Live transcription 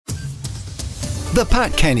The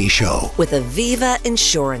Pat Kenny Show with Aviva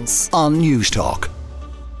Insurance on News Talk.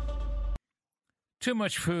 Too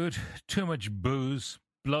much food, too much booze,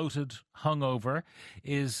 bloated, hungover.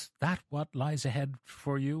 Is that what lies ahead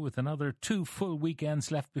for you with another 2 full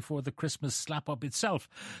weekends left before the Christmas slap-up itself?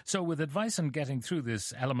 So with advice on getting through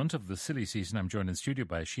this element of the silly season, I'm joined in studio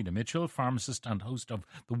by Sheena Mitchell, pharmacist and host of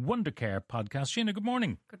the Wondercare Podcast. Sheena, good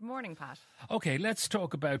morning. Good morning, Pat. Okay, let's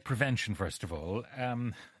talk about prevention first of all.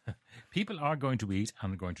 People are going to eat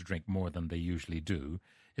and going to drink more than they usually do.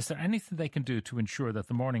 Is there anything they can do to ensure that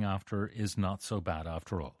the morning after is not so bad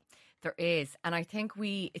after all? There is, and I think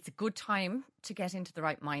it's a good time to get into the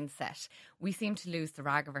right mindset. We seem to lose the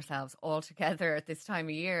rag of ourselves altogether at this time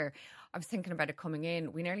of year. I was thinking about it coming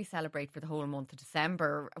in. We nearly celebrate for the whole month of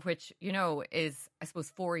December, which, you know, is, I suppose,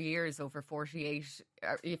 4 years over 48,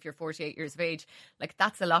 if you're 48 years of age. Like,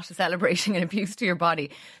 that's a lot of celebrating and abuse to your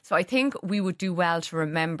body. So I think we would do well to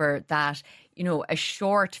remember that, you know, a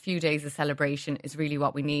short few days of celebration is really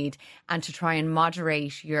what we need, and to try and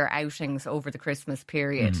moderate your outings over the Christmas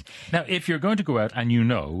period. Now, if you're going to go out and you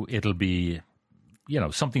know it'll be, you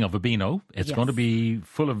know, something of a Beano, it's going to be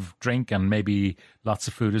full of drink and maybe lots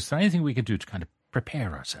of food, is there anything we can do to kind of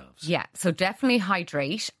prepare ourselves? Yeah, so definitely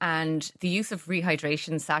hydrate, and the use of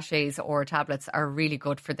rehydration sachets or tablets are really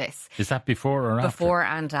good for this. Is that before or after? Before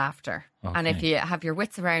and after. Okay. And if you have your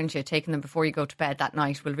wits around you, taking them before you go to bed that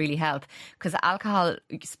night will really help, because alcohol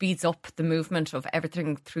speeds up the movement of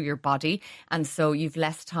everything through your body, and so you've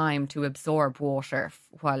less time to absorb water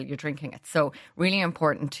while you're drinking it. So really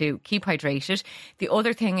important to keep hydrated. The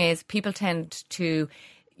other thing is people tend to,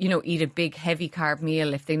 you know, eat a big heavy carb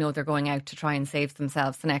meal if they know they're going out to try and save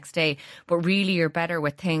themselves the next day. But really you're better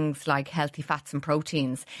with things like healthy fats and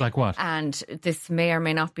proteins. Like what? And this may or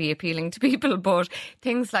may not be appealing to people, but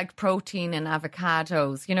things like protein in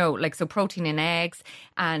avocados, you know, like, so protein in eggs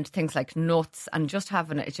and things like nuts, and just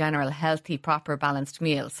having a general healthy, proper, balanced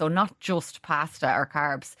meal. So not just pasta or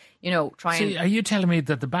carbs, you know, Are you telling me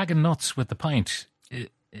that the bag of nuts with the pint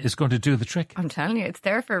is going to do the trick? I'm telling you, it's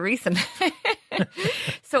there for a reason.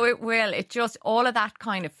 So it will. It just, all of that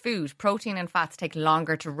kind of food, protein and fats, take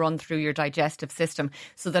longer to run through your digestive system.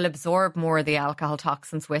 So they'll absorb more of the alcohol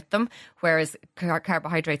toxins with them, whereas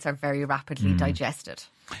carbohydrates are very rapidly digested.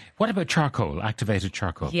 What about charcoal, activated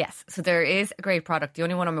charcoal? Yes, so there is a great product. The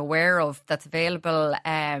only one I'm aware of that's available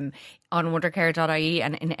on wondercare.ie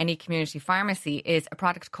and in any community pharmacy is a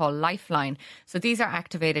product called Lifeline. So these are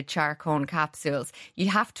activated charcoal capsules. You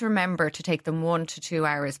have to remember to take them 1 to 2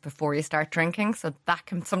 hours before you start drinking. So that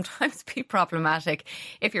can sometimes be problematic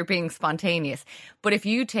if you're being spontaneous. But if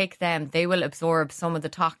you take them, they will absorb some of the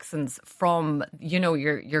toxins from, you know,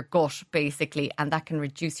 your gut, basically, and that can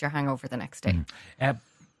reduce your hangover the next day.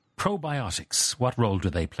 Probiotics, what role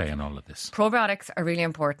do they play in all of this? Probiotics are really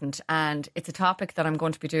important, and it's a topic that I'm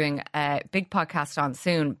going to be doing a big podcast on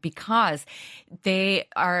soon, because they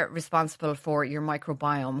are responsible for your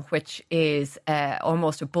microbiome, which is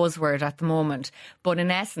almost a buzzword at the moment. But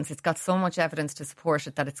in essence, it's got so much evidence to support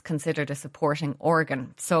it that it's considered a supporting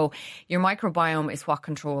organ. So your microbiome is what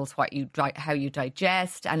controls how you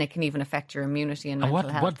digest, and it can even affect your immunity and mental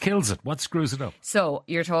health. What kills it? What screws it up? So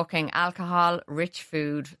you're talking alcohol, rich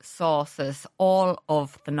food, sauces, all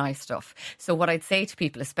of the nice stuff. So what I'd say to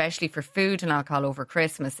people, especially for food and alcohol over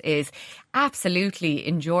Christmas, is absolutely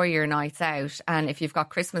enjoy your nights out. And if you've got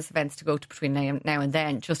Christmas events to go to between now and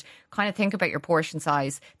then, just kind of think about your portion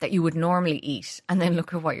size that you would normally eat, and then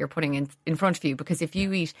look at what you're putting in front of you. Because if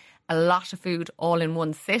you eat a lot of food all in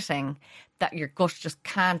one sitting, that your gut just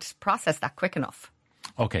can't process that quick enough.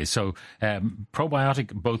 Okay, so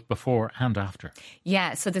probiotic both before and after.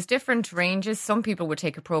 Yeah, so there's different ranges. Some people would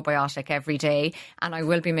take a probiotic every day, and I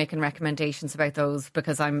will be making recommendations about those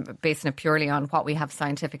because I'm basing it purely on what we have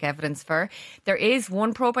scientific evidence for. There is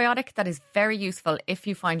one probiotic that is very useful if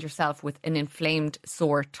you find yourself with an inflamed,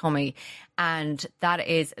 sore tummy, and that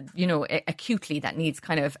is, you know, acutely, that needs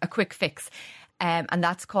kind of a quick fix. And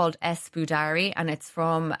that's called Espudari, and it's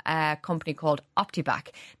from a company called Optibac.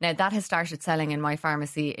 Now, that has started selling in my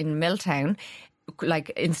pharmacy in Milltown, like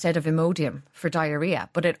instead of Imodium for diarrhea,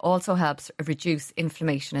 but it also helps reduce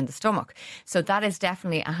inflammation in the stomach. So that is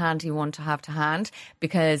definitely a handy one to have to hand,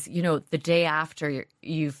 because, you know, the day after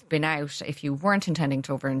you've been out, if you weren't intending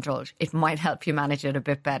to overindulge, it might help you manage it a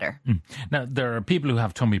bit better. Now, there are people who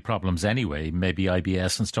have tummy problems anyway, maybe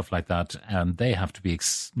IBS and stuff like that, and they have to be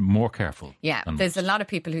more careful. Yeah, there's a lot of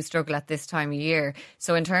people who struggle at this time of year.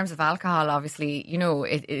 So in terms of alcohol, obviously, you know,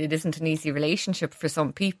 it isn't an easy relationship for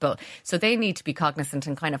some people. So they need to be cognizant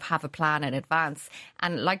and kind of have a plan in advance.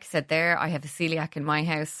 And like I said there, I have a celiac in my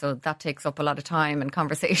house, so that takes up a lot of time and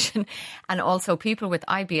conversation. And also people with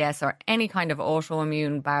IBS or any kind of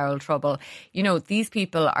autoimmune bowel trouble, you know, these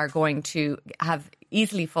people are going to have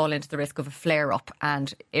easily fall into the risk of a flare-up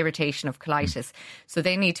and irritation of colitis. So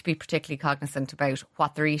they need to be particularly cognizant about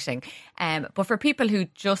what they're eating. But for people who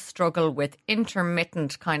just struggle with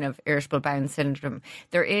intermittent kind of irritable bowel syndrome,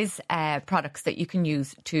 there is products that you can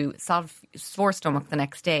use to solve sore stomach the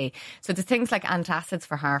next day. So there's things like antacids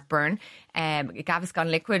for heartburn. Gaviscon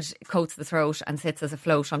liquid coats the throat and sits as a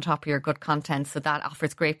float on top of your gut contents, so that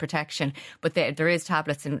offers great protection. But there is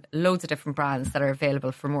tablets in loads of different brands that are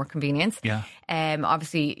available for more convenience. Yeah.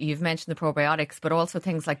 Obviously, you've mentioned the probiotics, but also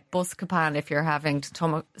things like Buscopan if you're having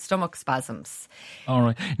stomach spasms. All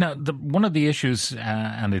right. Now, one of the issues,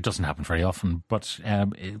 and it doesn't happen very often, but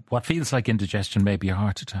what feels like indigestion may be a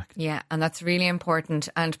heart attack. Yeah, and that's really important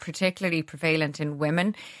and particularly prevalent in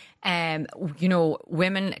women. You know,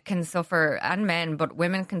 women can suffer, and men, but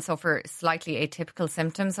women can suffer slightly atypical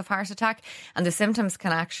symptoms of heart attack. And the symptoms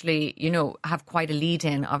can actually, you know, have quite a lead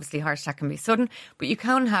in. Obviously, heart attack can be sudden, but you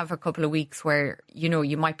can have a couple of weeks where, you know,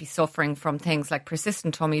 you might be suffering from things like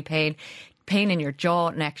persistent tummy pain, pain in your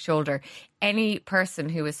jaw, neck, shoulder. Any person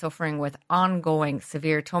who is suffering with ongoing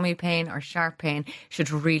severe tummy pain or sharp pain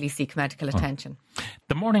should really seek medical attention.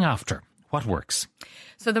 The morning after, what works?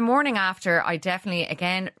 So the morning after, I definitely,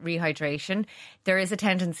 again, rehydration. There is a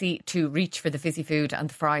tendency to reach for the fizzy food and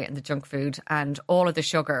the fry and the junk food and all of the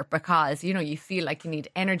sugar because, you know, you feel like you need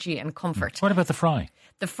energy and comfort. What about the fry?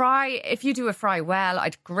 The fry, if you do a fry well,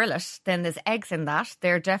 I'd grill it. Then there's eggs in that.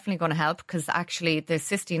 They're definitely going to help because actually there's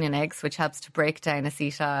cysteine in eggs, which helps to break down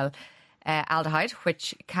acetyl aldehyde,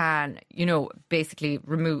 which can, you know, basically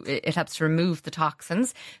it helps to remove the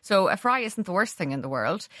toxins. So a fry isn't the worst thing in the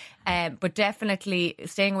world, but definitely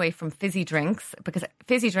staying away from fizzy drinks because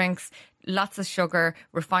fizzy drinks, lots of sugar,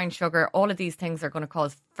 refined sugar, all of these things are going to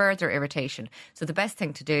cause further irritation. So the best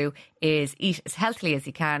thing to do is eat as healthily as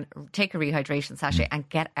you can, take a rehydration sachet and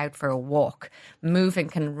get out for a walk. Moving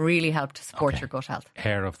can really help to support your gut health.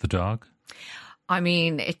 Hair of the dog? I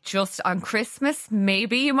mean, it just, on Christmas,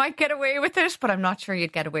 maybe you might get away with it, but I'm not sure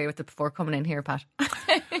you'd get away with it before coming in here, Pat.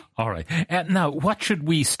 All right. Now, what should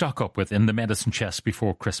we stock up with in the medicine chest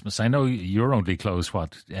before Christmas? I know you're only closed,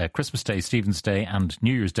 Christmas Day, Stephen's Day and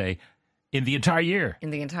New Year's Day in the entire year. In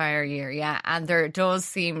the entire year, yeah. And there does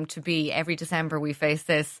seem to be, every December we face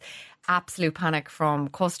this absolute panic from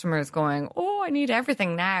customers going, oh, I need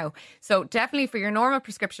everything now. So definitely for your normal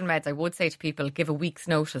prescription meds, I would say to people, give a week's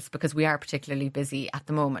notice because we are particularly busy at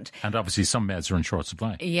the moment. And obviously some meds are in short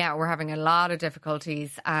supply. Yeah, we're having a lot of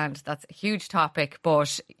difficulties and that's a huge topic,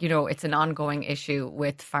 but, you know, it's an ongoing issue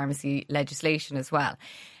with pharmacy legislation as well.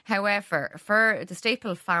 However, for the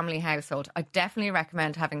staple family household, I definitely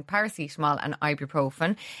recommend having paracetamol and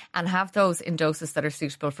ibuprofen and have those in doses that are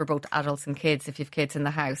suitable for both adults and kids if you have kids in the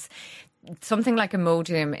house. Something like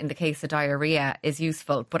Imodium in the case of diarrhea is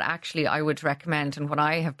useful, but actually I would recommend, and what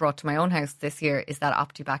I have brought to my own house this year is that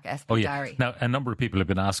Optibac Espidari. Oh yeah. Now, a number of people have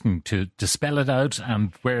been asking to spell it out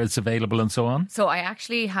and where it's available and so on. So I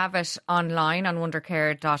actually have it online on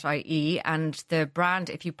wondercare.ie and the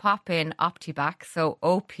brand, if you pop in Optibac, so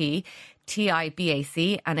OPTIBAC,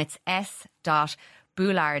 and it's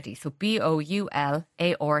S.Boulardi, so BOULARDII.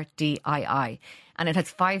 And it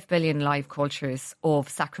has 5 billion live cultures of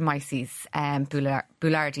Saccharomyces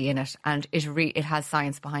boulardii in it, and it has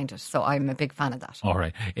science behind it. So I'm a big fan of that. All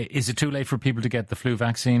right. Is it too late for people to get the flu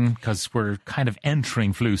vaccine? Because we're kind of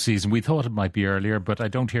entering flu season. We thought it might be earlier, but I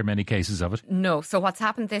don't hear many cases of it. No. So what's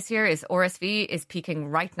happened this year is RSV is peaking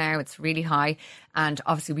right now. It's really high. And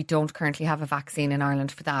obviously we don't currently have a vaccine in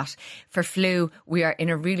Ireland for that. For flu, we are in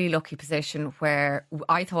a really lucky position where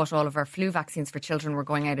I thought all of our flu vaccines for children were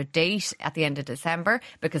going out of date at the end of December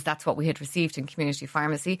because that's what we had received in community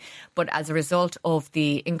pharmacy. But as a result of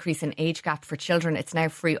the increase in age gap for children, it's now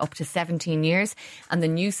free up to 17 years. And the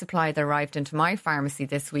new supply that arrived into my pharmacy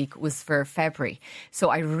this week was for February. So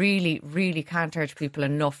I really, really can't urge people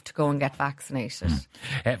enough to go and get vaccinated.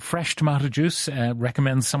 Fresh tomato juice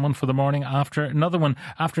recommends someone for the morning after. Another one,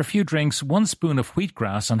 after a few drinks, 1 spoon of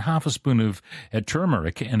wheatgrass and half a spoon of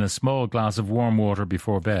turmeric in a small glass of warm water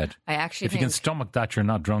before bed. If you can stomach that, you're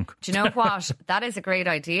not drunk. Do you know what? That is a great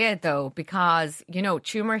idea, though, because, you know,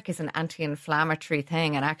 turmeric is an anti-inflammatory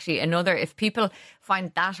thing. And actually if people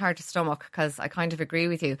find that hard to stomach, because I kind of agree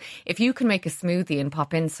with you, if you can make a smoothie and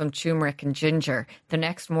pop in some turmeric and ginger the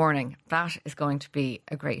next morning, that is going to be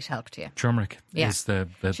a great help to you. Turmeric is the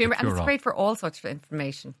turmeric, and it's great for all sorts of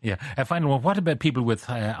inflammation. Yeah. Final one, what about people with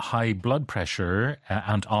high blood pressure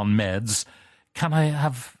and on meds? can I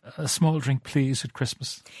have a small drink, please, at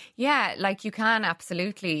Christmas? Yeah, like you can,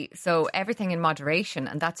 absolutely. So everything in moderation,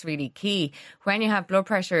 and that's really key. When you have blood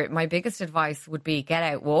pressure, my biggest advice would be get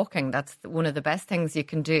out walking. That's one of the best things you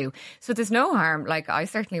can do. So there's no harm. Like I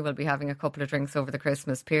certainly will be having a couple of drinks over the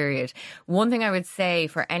Christmas period. One thing I would say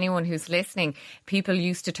for anyone who's listening, people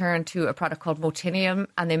used to turn to a product called Motinium,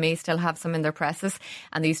 and they may still have some in their presses,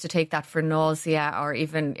 and they used to take that for nausea or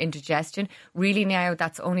even indigestion. Really now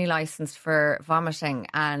that's only licensed for vomiting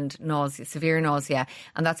and nausea, severe nausea,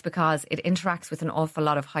 and that's because it interacts with an awful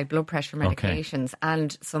lot of high blood pressure medications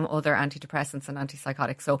and some other antidepressants and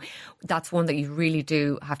antipsychotics. So that's one that you really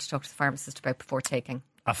do have to talk to the pharmacist about before taking.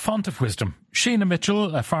 A font of wisdom. Sheena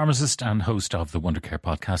Mitchell, a pharmacist and host of the Wondercare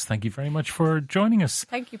Podcast. Thank you very much for joining us.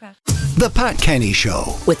 Thank you, Pat. The Pat Kenny Show.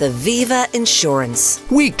 With Aviva Insurance.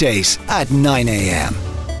 Weekdays at 9 a.m.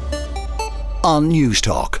 on News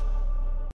Talk.